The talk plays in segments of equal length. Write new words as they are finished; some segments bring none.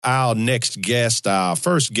our next guest, our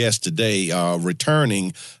first guest today,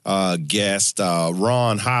 returning guest,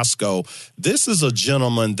 Ron Hosko. This is a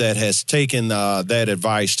gentleman that has taken that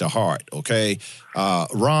advice to heart, okay?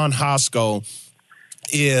 Ron Hosko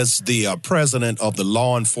is the president of the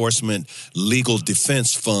Law Enforcement Legal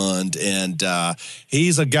Defense Fund, and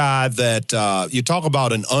he's a guy that you talk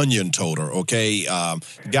about an onion toter, okay?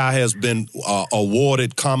 Guy has been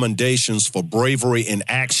awarded commendations for bravery in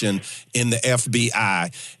action in the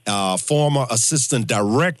FBI, former assistant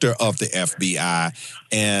director of the FBI,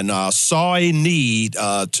 and saw a need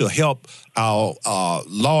to help our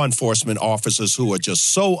law enforcement officers who are just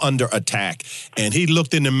so under attack. And he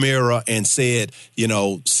looked in the mirror and said, you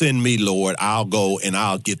know, send me, Lord. I'll go and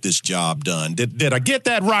I'll get this job done. Did I get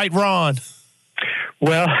that right, Ron?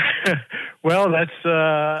 Well,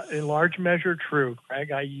 that's in large measure true,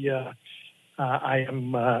 Craig. I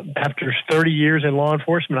am, after 30 years in law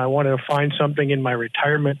enforcement, I wanted to find something in my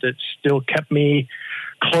retirement that still kept me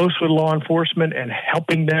close with law enforcement and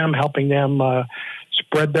helping them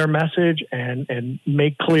spread their message and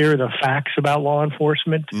make clear the facts about law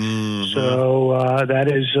enforcement. Mm-hmm. So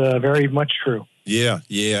that is very much true. Yeah.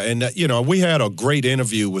 And, we had a great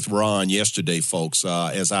interview with Ron yesterday, folks,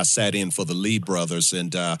 as I sat in for the Lee brothers.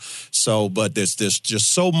 And but there's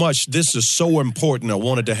just so much. This is so important. I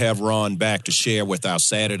wanted to have Ron back to share with our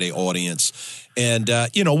Saturday audience. And,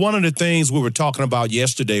 one of the things we were talking about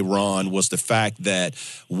yesterday, Ron, was the fact that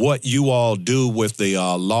what you all do with the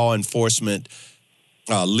law enforcement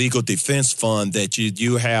Legal Defense Fund, that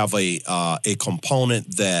you have a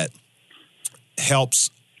component that helps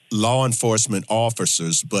law enforcement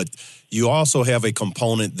officers, but you also have a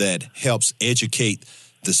component that helps educate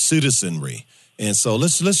the citizenry. And so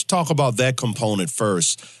let's talk about that component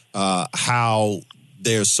first, how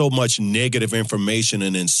there's so much negative information,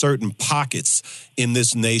 and in certain pockets in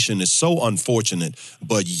this nation is so unfortunate,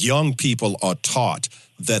 but young people are taught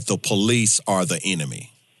that the police are the enemy.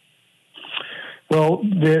 Well,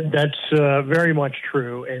 that's very much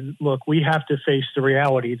true. And look, we have to face the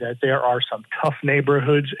reality that there are some tough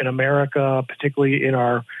neighborhoods in America, particularly in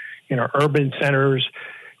our urban centers.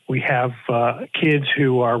 We have kids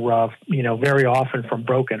who are, very often from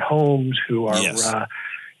broken homes, who are, yes.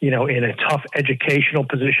 In a tough educational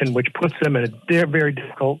position, which puts them in a very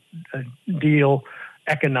difficult deal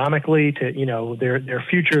economically. Their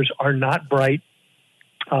futures are not bright.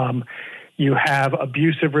 You have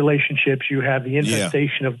abusive relationships. You have the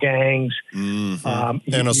infestation of gangs.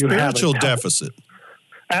 Mm-hmm. And a spiritual deficit.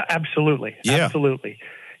 Absolutely. Yeah. Absolutely.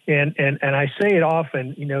 And I say it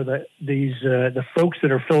often, that the folks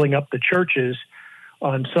that are filling up the churches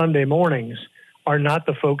on Sunday mornings are not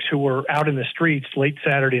the folks who were out in the streets late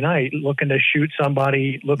Saturday night looking to shoot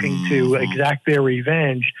somebody, looking to exact their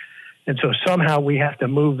revenge. And so somehow we have to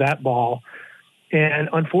move that ball. And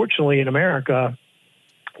unfortunately in America,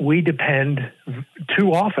 we depend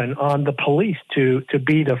too often on the police to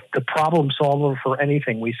be the problem solver for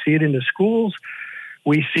anything. We see it in the schools.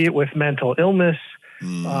 We see it with mental illness.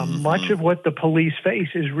 Much of what the police face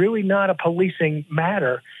is really not a policing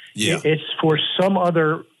matter. Yeah. It's for some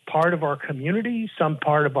other part of our community, some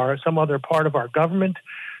other part of our government,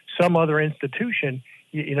 some other institution.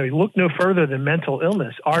 You look no further than mental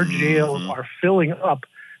illness. Our jails are filling up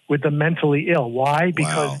with the mentally ill. Why?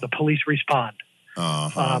 Because the police respond.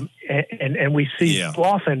 Uh-huh. And we see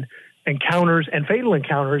often encounters and fatal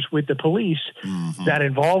encounters with the police that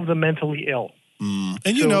involve the mentally ill. And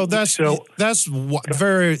that's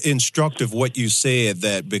very instructive what you said,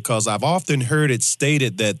 that because I've often heard it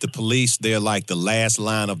stated that the police, they're like the last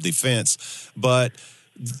line of defense, but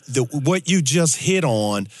what you just hit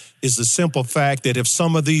on is the simple fact that if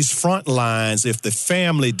some of these front lines, if the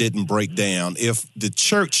family didn't break down, if the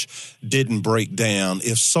church didn't break down,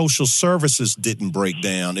 if social services didn't break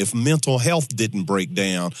down, if mental health didn't break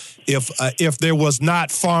down, if there was not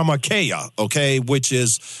pharmakeia, okay, which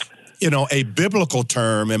is a biblical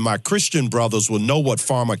term, and my Christian brothers will know what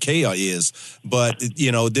pharmakeia is, but,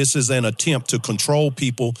 this is an attempt to control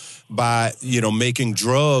people by, making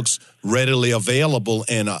drugs readily available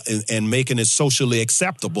and making it socially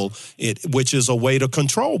acceptable, which is a way to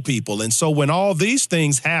control people. And so when all these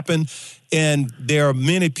things happen, and there are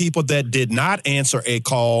many people that did not answer a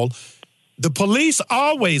call, the police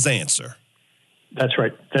always answer. That's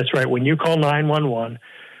right. When you call 911,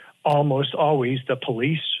 almost always the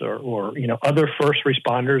police or other first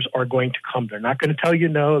responders are going to come. They're not going to tell you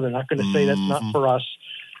no. They're not going to say that's not for us.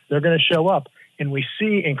 They're going to show up. And we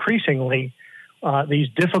see increasingly these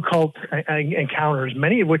difficult encounters,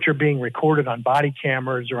 many of which are being recorded on body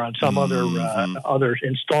cameras or on some other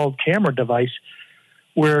installed camera device,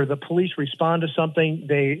 where the police respond to something,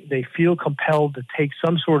 they feel compelled to take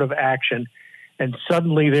some sort of action, and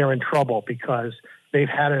suddenly they're in trouble because they've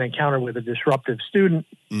had an encounter with a disruptive student.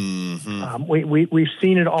 Mm-hmm. We've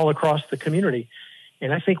seen it all across the community.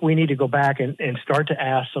 And I think we need to go back and start to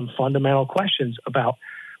ask some fundamental questions about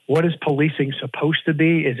what is policing supposed to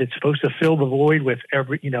be? Is it supposed to fill the void with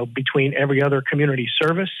between every other community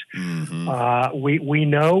service? Mm-hmm. We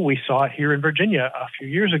know, we saw it here in Virginia a few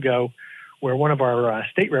years ago, where one of our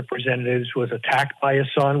state representatives was attacked by his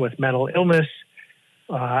son with mental illness,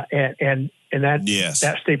 and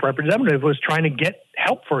that state representative was trying to get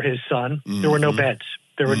help for his son. Mm-hmm. There were no beds.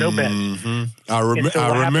 Mm-hmm.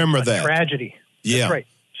 I remember that tragedy. Yeah, that's right.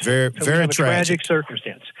 Very tragic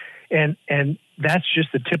circumstance, and that's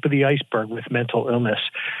just the tip of the iceberg with mental illness.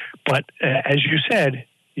 But as you said,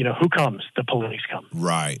 who comes? The police come.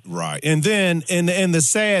 Right. And then, and the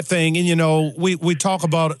sad thing, and we talk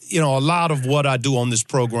about, a lot of what I do on this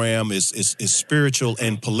program is spiritual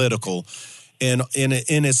and political. And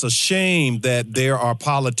it's a shame that there are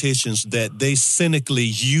politicians that they cynically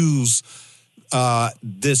use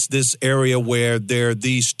this area where there are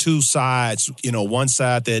these two sides, one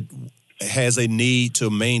side that has a need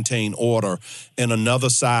to maintain order and another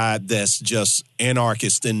side that's just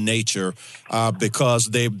anarchist in nature because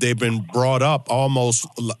they've been brought up almost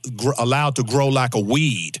allowed to grow like a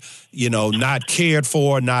weed, not cared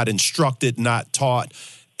for, not instructed, not taught.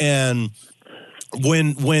 And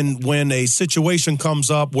when a situation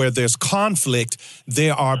comes up where there's conflict,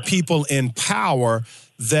 there are people in power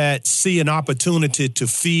that see an opportunity to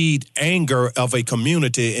feed anger of a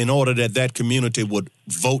community in order that community would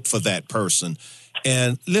vote for that person.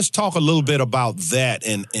 And let's talk a little bit about that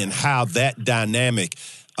and how that dynamic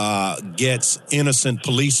gets innocent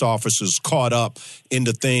police officers caught up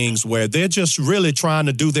into things where they're just really trying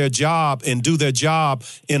to do their job and do their job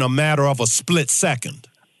in a matter of a split second.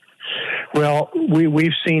 Well,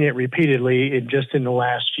 we've seen it repeatedly in the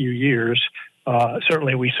last few years.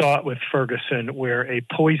 Certainly we saw it with Ferguson, where a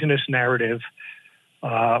poisonous narrative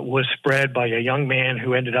was spread by a young man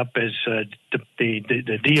who ended up as the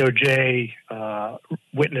DOJ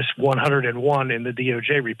witness 101 in the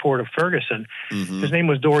DOJ report of Ferguson. Mm-hmm. His name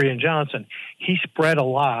was Dorian Johnson. He spread a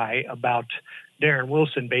lie about Darren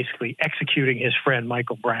Wilson basically executing his friend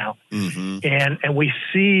Michael Brown. Mm-hmm. And we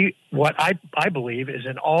see what I believe is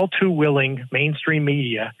an all too willing mainstream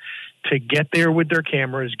media to get there with their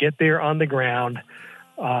cameras, get there on the ground,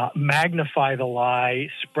 magnify the lie,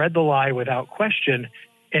 spread the lie without question,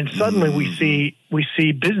 and suddenly we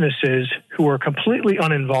see businesses who are completely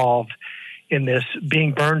uninvolved in this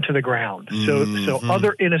being burned to the ground. So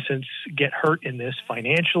other innocents get hurt in this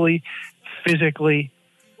financially, physically.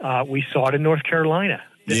 We saw it in North Carolina.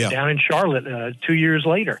 Down in Charlotte 2 years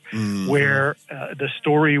later, where the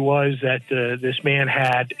story was that this man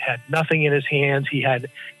had nothing in his hands.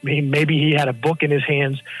 Maybe he had a book in his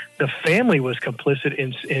hands. The family was complicit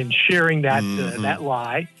in sharing that that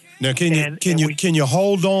lie. Now, can you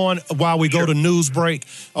hold on while we go to news break?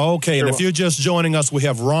 Okay, and if you're just joining us, we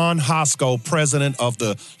have Ron Hosko, president of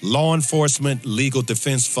the Law Enforcement Legal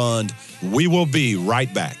Defense Fund. We will be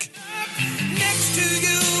right back. Next to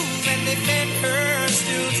you, and defend her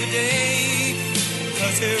still today,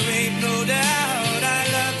 'cause there ain't no doubt I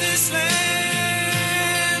love this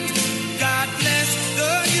land. God bless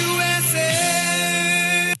the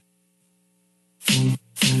USA.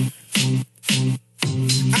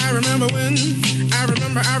 I remember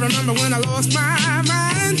when I lost my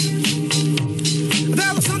mind.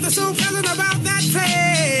 There was something so pleasant about that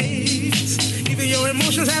place. Even your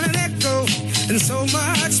emotions have an echo in so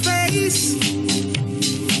much space.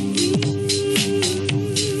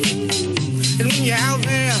 And when you're out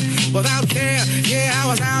there without care, I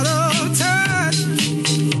was out of touch.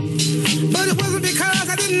 But it wasn't because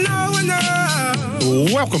I didn't know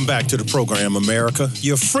enough. Welcome back to the program, America.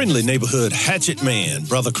 Your friendly neighborhood hatchet man,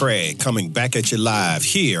 Brother Craig, coming back at you live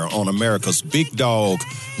here on America's Big Dog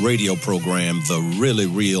radio program, The Really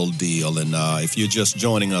Real Deal. And if you're just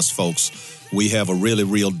joining us, folks, we have a really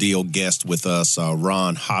real deal guest with us,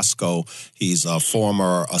 Ron Hosko. He's a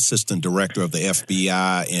former assistant director of the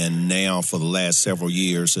FBI and now for the last several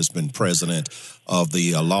years has been president of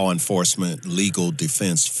the Law Enforcement Legal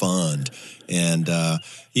Defense Fund. And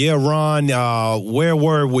Ron, where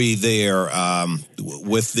were we there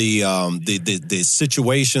with the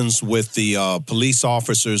situations with the police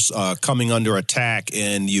officers coming under attack?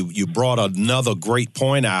 And you brought another great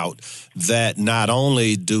point out that not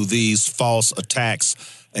only do these false attacks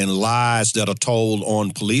and lies that are told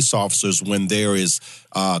on police officers when there is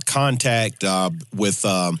contact with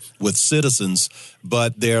citizens.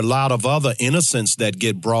 But there are a lot of other innocents that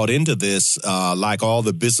get brought into this, like all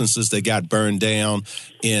the businesses that got burned down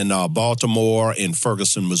in Baltimore, in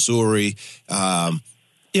Ferguson, Missouri.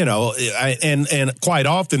 And quite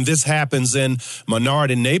often this happens in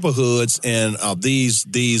minority neighborhoods, and these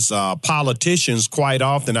politicians quite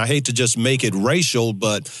often, I hate to just make it racial,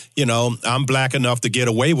 but, I'm black enough to get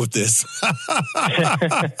away with this.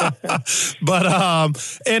 But,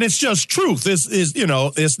 and it's just truth.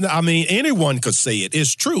 Anyone could say it.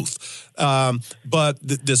 It's truth. But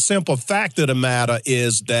the simple fact of the matter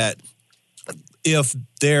is that if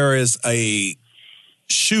there is a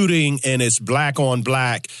shooting and it's black on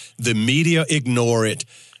black, the media ignore it.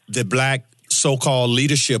 The black so-called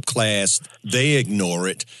leadership class, they ignore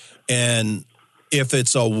it. And if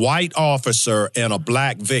it's a white officer and a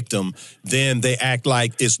black victim, then they act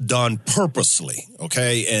like it's done purposely,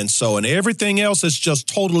 okay? And everything else is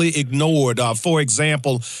just totally ignored. For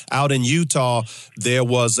example, out in Utah, there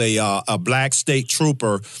was a black state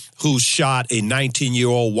trooper who shot a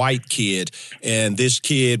 19-year-old white kid, and this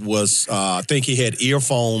kid was, I think he had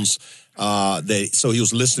earphones, so he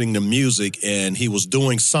was listening to music, and he was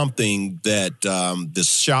doing something that the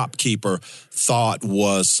shopkeeper thought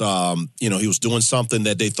was, he was doing something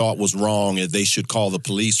that they thought was wrong and they should call the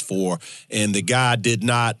police for, and the guy did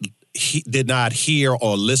not hear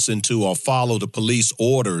or listen to or follow the police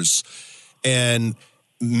orders, and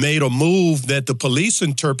made a move that the police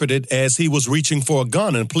interpreted as he was reaching for a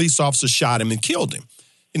gun, and a police officer shot him and killed him.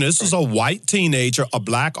 This is a white teenager, a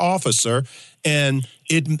black officer, and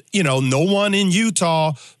no one in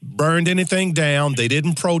Utah burned anything down. They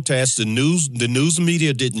didn't protest. The news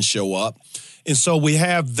media didn't show up. And so we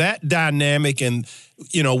have that dynamic, and,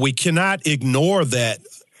 we cannot ignore that.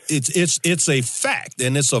 It's a fact,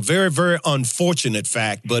 and it's a very, very unfortunate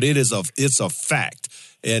fact, but it's a fact.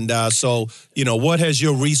 And what has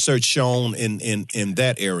your research shown in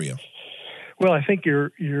that area? Well, I think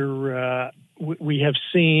we have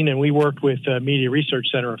seen, and we worked with Media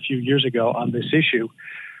Research Center a few years ago on this issue,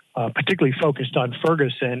 particularly focused on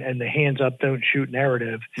Ferguson and the hands up, don't shoot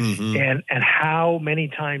narrative, and how many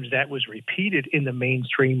times that was repeated in the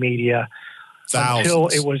mainstream media.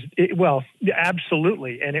 Thousands. Until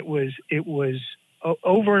absolutely. And it was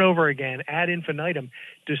over and over again ad infinitum,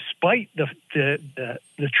 despite the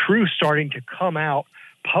truth starting to come out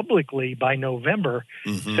publicly by November,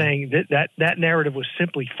 saying that narrative was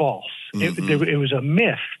simply false. It was a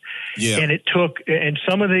myth. Yeah. And it took, and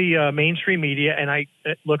some of the mainstream media, and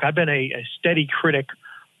I've been a steady critic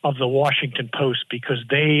of the Washington Post, because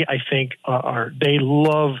they, I think, they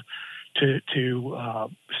love to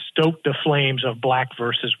stoke the flames of black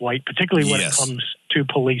versus white, particularly when it comes to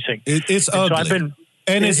policing. It's ugly.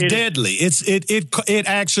 It's deadly. It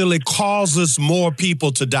actually causes more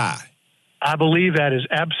people to die. I believe that is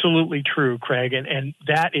absolutely true, Craig, and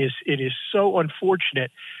it is so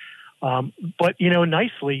unfortunate. But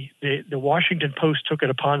nicely, the Washington Post took it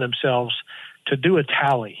upon themselves to do a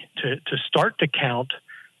tally, to start to count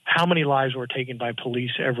how many lives were taken by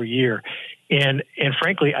police every year. And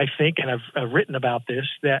frankly, I think, and I've written about this,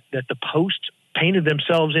 that the Post painted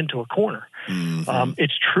themselves into a corner.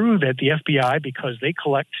 It's true that the FBI, because they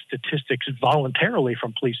collect statistics voluntarily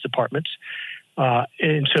from police departments,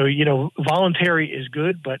 and so, voluntary is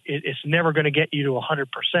good, but it's never going to get you to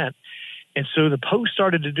 100%. And so the Post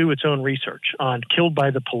started to do its own research on killed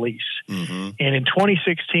by the police. And in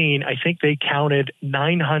 2016, I think they counted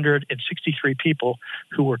 963 people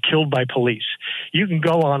who were killed by police. You can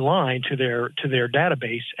go online to their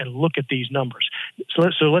database and look at these numbers.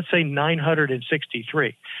 So let's say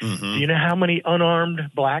 963. Do you know how many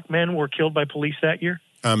unarmed black men were killed by police that year?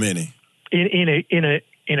 How many?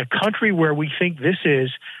 In a country where we think this is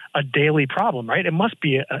a daily problem, right? It must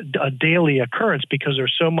be a daily occurrence because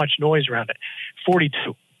there's so much noise around it.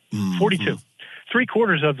 42. 42.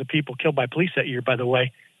 3/4 of the people killed by police that year, by the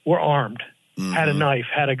way, were armed, had a knife,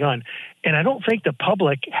 had a gun. And I don't think the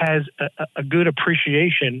public has a good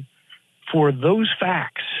appreciation for those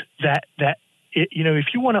facts that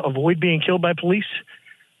if you want to avoid being killed by police,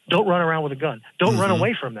 don't run around with a gun. Don't run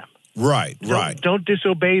away from them. Right. Don't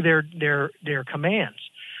disobey their commands.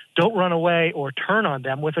 Don't run away or turn on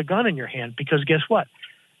them with a gun in your hand, because guess what?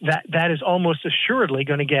 That is almost assuredly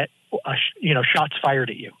going to get shots fired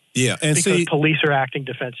at you. Yeah, and because police are acting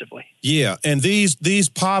defensively. Yeah, and these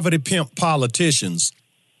poverty pimp politicians,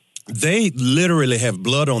 they literally have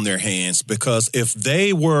blood on their hands, because if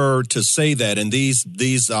they were to say that, and these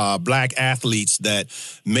black athletes that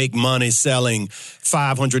make money selling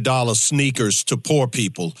 $500 sneakers to poor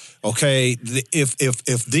people, okay,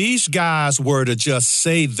 if these guys were to just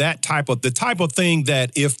say the type of thing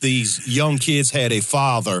that if these young kids had a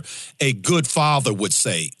father, a good father would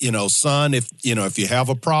say, son, if you have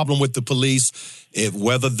a problem with the police,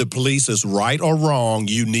 whether the police is right or wrong,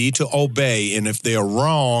 you need to obey. And if they're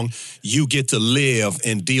wrong, you get to live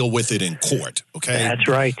and deal with it in court. Okay? That's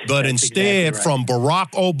right. But That's instead, exactly right. from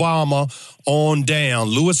Barack Obama on down,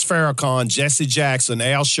 Louis Farrakhan, Jesse Jackson,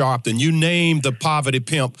 Al Sharpton, you name the poverty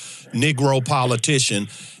pimp Negro politician,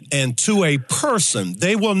 and to a person,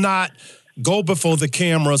 they will not go before the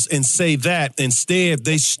cameras and say that. Instead,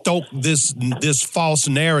 they stoke this false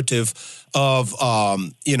narrative of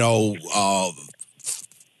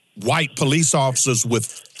white police officers with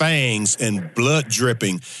fangs and blood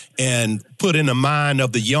dripping, and put in the mind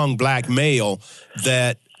of the young black male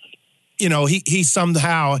that he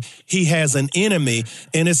somehow has an enemy,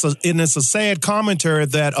 and it's a sad commentary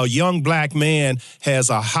that a young black man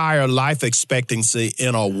has a higher life expectancy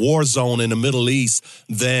in a war zone in the Middle East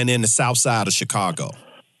than in the South Side of Chicago.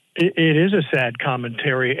 It is a sad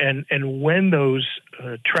commentary, and when those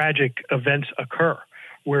tragic events occur,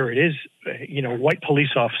 where it is white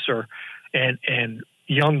police officer and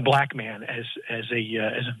young black man as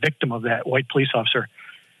a victim of that white police officer.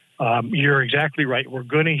 You're exactly right. We're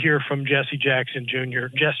going to hear from Jesse Jackson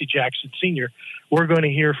Jr., Jesse Jackson Sr. We're going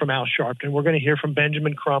to hear from Al Sharpton. We're going to hear from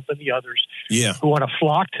Benjamin Crump and the others who want to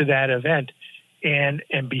flock to that event. And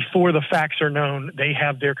before the facts are known, they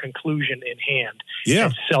have their conclusion in hand. Yeah.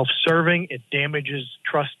 It's self-serving. It damages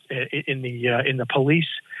trust in the police.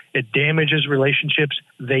 It damages relationships.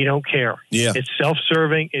 They don't care. Yeah. It's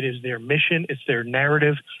self-serving. It is their mission. It's their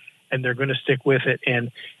narrative. And they're going to stick with it.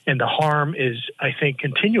 And the harm is, I think,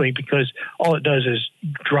 continuing, because all it does is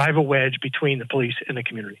drive a wedge between the police and the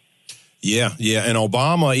community. Yeah. And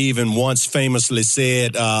Obama even once famously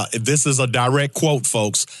said, this is a direct quote,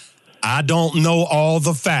 folks, "I don't know all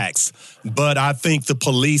the facts, but I think the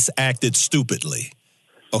police acted stupidly."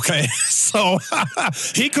 Okay, so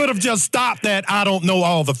he could have just stopped that. I don't know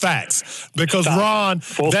all the facts, because Ron,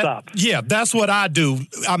 stop. Yeah, that's what I do.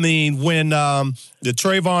 I mean, when the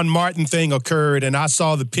Trayvon Martin thing occurred, and I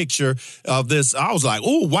saw the picture of this, I was like,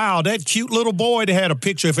 "Oh, wow, that cute little boy." They had a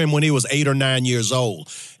picture of him when he was 8 or 9 years old.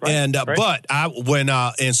 Right, and but when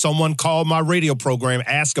someone called my radio program,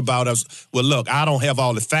 asked about us, well, look, I don't have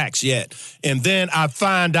all the facts yet, and then I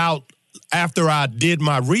find out, after I did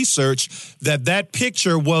my research, that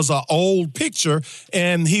picture was an old picture,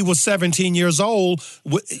 and he was 17 years old,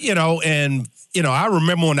 and I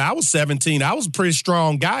remember when I was 17, I was a pretty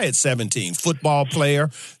strong guy at 17, football player,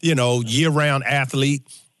 year-round athlete.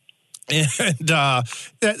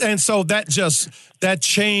 And so that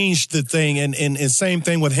changed the thing. And same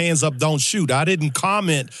thing with Hands Up, Don't Shoot. I didn't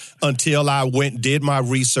comment until I did my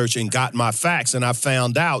research and got my facts. And I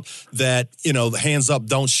found out that, Hands Up,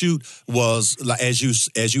 Don't Shoot was, as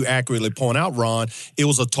you accurately point out, Ron, it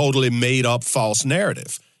was a totally made up false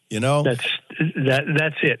narrative. That's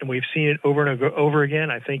it. And we've seen it over and over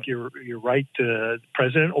again. I think you're right.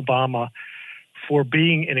 President Obama, for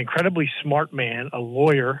being an incredibly smart man, a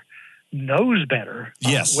lawyer, knows better.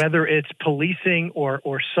 Yes. Whether it's policing or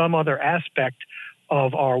some other aspect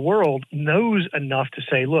of our world, knows enough to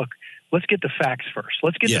say, look, let's get the facts first.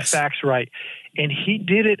 Let's get the facts right. And he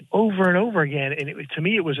did it over and over again. And to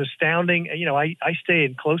me, it was astounding. I stay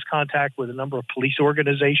in close contact with a number of police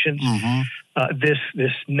organizations. Mm-hmm.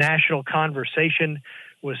 This national conversation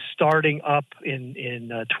was starting up in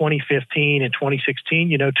 2015 and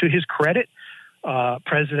 2016. To his credit,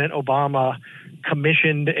 President Obama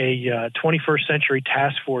commissioned a 21st century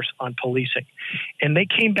task force on policing. And they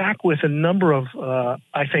came back with a number of,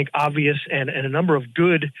 I think, obvious and a number of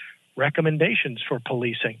good recommendations for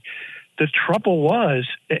policing. The trouble was,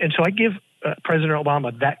 and so I give President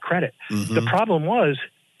Obama that credit. Mm-hmm. The problem was,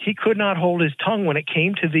 he could not hold his tongue when it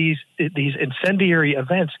came to these incendiary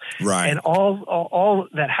events. Right. And all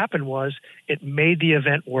that happened was it made the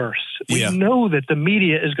event worse. We know that the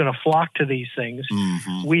media is going to flock to these things.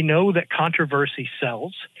 Mm-hmm. We know that controversy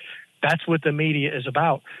sells. That's what the media is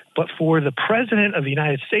about. But for the president of the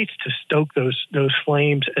United States to stoke those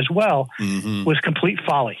flames as well was complete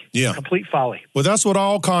folly. Yeah, complete folly. Well, that's what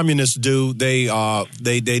all communists do. They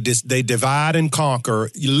divide and conquer.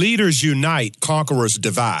 Leaders unite, conquerors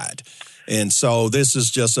divide. And so this is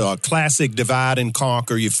just a classic divide and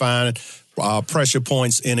conquer. You find pressure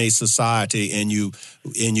points in a society, and you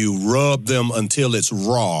rub them until it's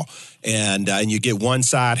raw, and you get one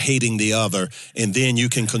side hating the other, and then you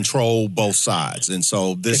can control both sides. And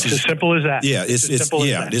so this is as simple as that. Yeah,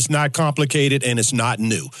 it's not complicated, and it's not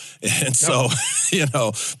new. And so,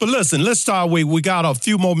 but listen, let's start. We got a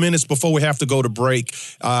few more minutes before we have to go to break.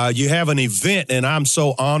 You have an event, and I'm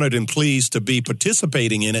so honored and pleased to be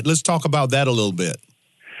participating in it. Let's talk about that a little bit.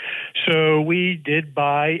 So we did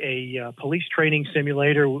buy a police training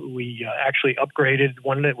simulator. We actually upgraded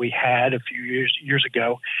one that we had a few years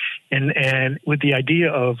ago, and with the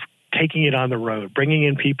idea of taking it on the road, bringing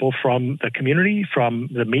in people from the community, from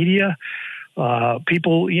the media,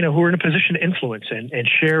 people who are in a position to influence and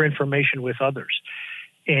share information with others.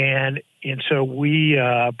 And so we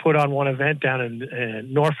put on one event down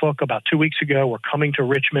in Norfolk about 2 weeks ago. We're coming to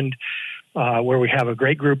Richmond, where we have a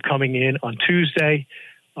great group coming in on Tuesday.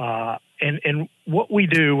 And what we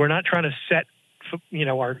do, we're not trying to set,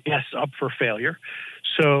 our guests up for failure.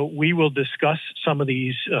 So we will discuss some of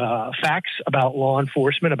these facts about law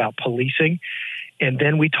enforcement, about policing, and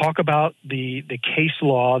then we talk about the case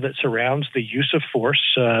law that surrounds the use of force,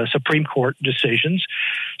 Supreme Court decisions,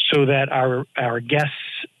 so that our guests,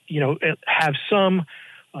 have some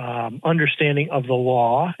understanding of the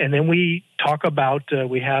law. And then we talk about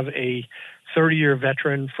we have a 30-year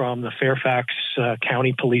veteran from the Fairfax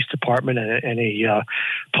County Police Department and a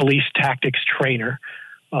police tactics trainer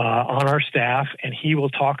on our staff, and he will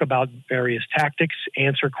talk about various tactics,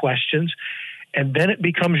 answer questions, and then it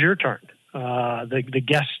becomes your turn, the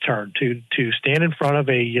guest's turn, to stand in front of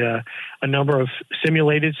a number of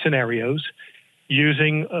simulated scenarios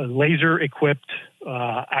using a laser-equipped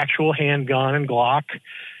actual handgun and Glock.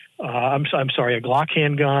 A Glock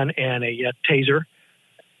handgun and a taser,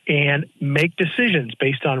 and make decisions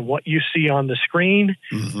based on what you see on the screen.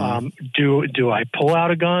 Mm-hmm. Do I pull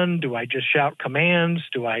out a gun? Do I just shout commands?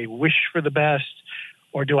 Do I wish for the best?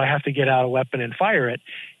 Or do I have to get out a weapon and fire it?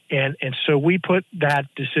 And so we put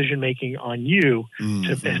that decision-making on you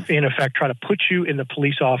to, in effect, try to put you in the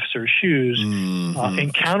police officer's shoes,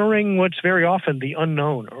 encountering what's very often the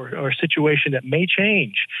unknown or a situation that may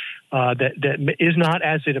change, that is not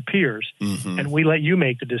as it appears. Mm-hmm. And we let you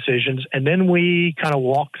make the decisions. And then we kind of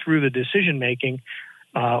walk through the decision-making.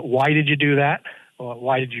 Why did you do that?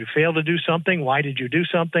 Why did you fail to do something? Why did you do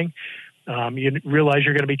something? You realize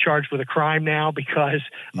you're going to be charged with a crime now because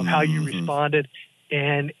of how you responded.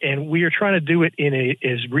 And we are trying to do it in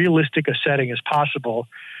as realistic a setting as possible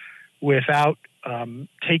without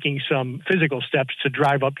taking some physical steps to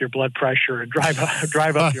drive up your blood pressure and drive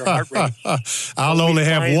up your heart rate. I'll only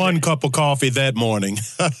have one cup of coffee that morning,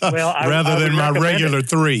 rather than my regular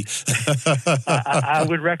 3. I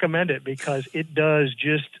would recommend it because it does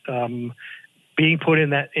just being put in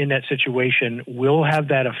that situation will have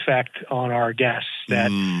that effect on our guests that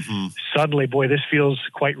suddenly, boy, this feels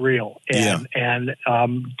quite real. And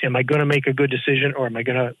am I going to make a good decision, or am I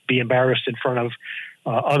going to be embarrassed in front of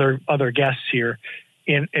other guests here?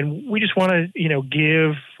 And we just want to,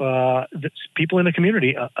 give the people in the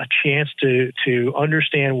community a chance to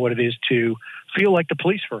understand what it is to feel like the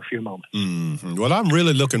police for a few moments. Mm-hmm. Well, I'm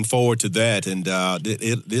really looking forward to that, and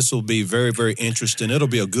this will be very, very interesting. It'll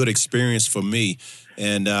be a good experience for me,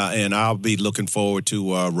 and I'll be looking forward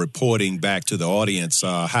to reporting back to the audience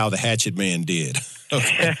how the Hatchet Man did.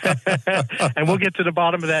 And we'll get to the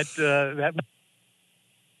bottom of that.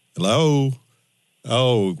 Hello.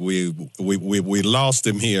 Oh, we lost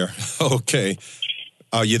him here. Okay,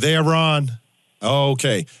 are you there, Ron?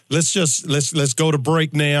 Okay, let's go to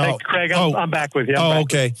break now. Hey, Craig, I'm back with you.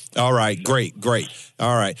 Okay. All right. Great.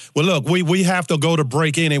 All right. Well, look, we have to go to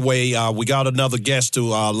break anyway. We got another guest to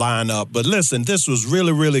line up. But listen, this was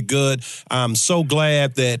really, really good. I'm so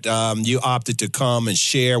glad that you opted to come and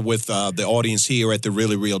share with the audience here at The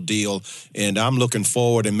Really Real Deal. And I'm looking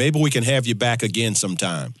forward, and maybe we can have you back again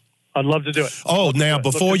sometime. I'd love to do it. Oh, now,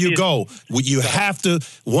 before you go, you have to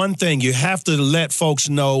let folks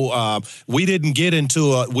know, we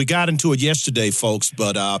got into it yesterday, folks,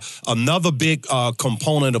 but another big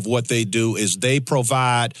component of what they do is they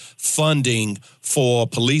provide funding for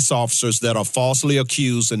police officers that are falsely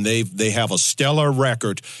accused, and they have a stellar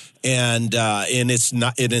record. And it's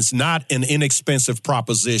not an inexpensive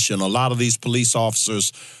proposition. A lot of these police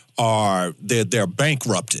officers they're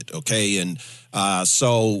bankrupted, okay? And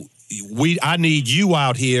so I need you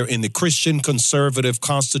out here in the Christian Conservative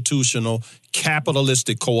Constitutional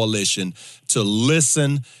Capitalistic Coalition to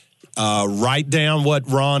listen, write down what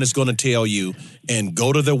Ron is going to tell you, and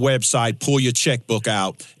go to their website, pull your checkbook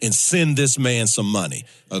out, and send this man some money.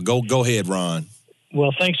 Go ahead, Ron.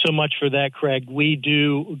 Well, thanks so much for that, Craig. We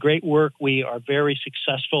do great work. We are very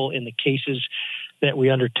successful in the cases that we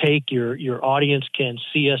undertake. Your audience can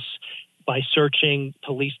see us by searching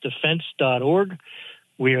policedefense.org.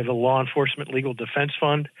 We are the Law Enforcement Legal Defense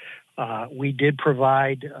Fund. We did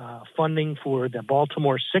provide funding for the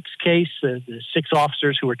Baltimore 6 case, the 6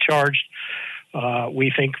 officers who were charged,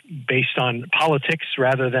 we think, based on politics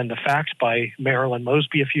rather than the facts, by Marilyn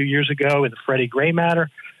Mosby a few years ago in the Freddie Gray matter,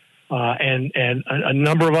 and a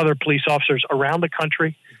number of other police officers around the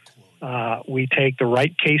country. We take the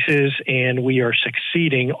right cases, and we are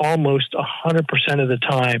succeeding almost 100% of the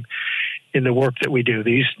time in the work that we do.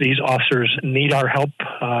 These officers need our help.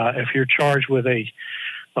 If you're charged with a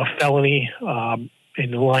felony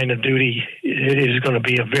in the line of duty, it is going to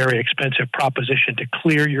be a very expensive proposition to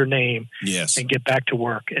clear your name and get back to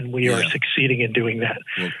work. And we are succeeding in doing that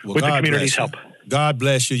with the community's help. God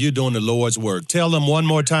bless you. You're doing the Lord's work. Tell them one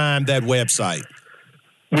more time that website.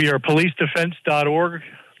 We are policedefense.org.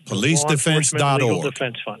 Policedefense.org. Legal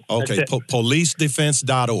Defense Fund. Okay,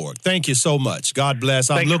 policedefense.org. Thank you so much. God bless.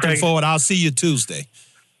 I'm looking forward. I'll see you Tuesday.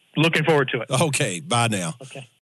 Looking forward to it. Okay, bye now. Okay.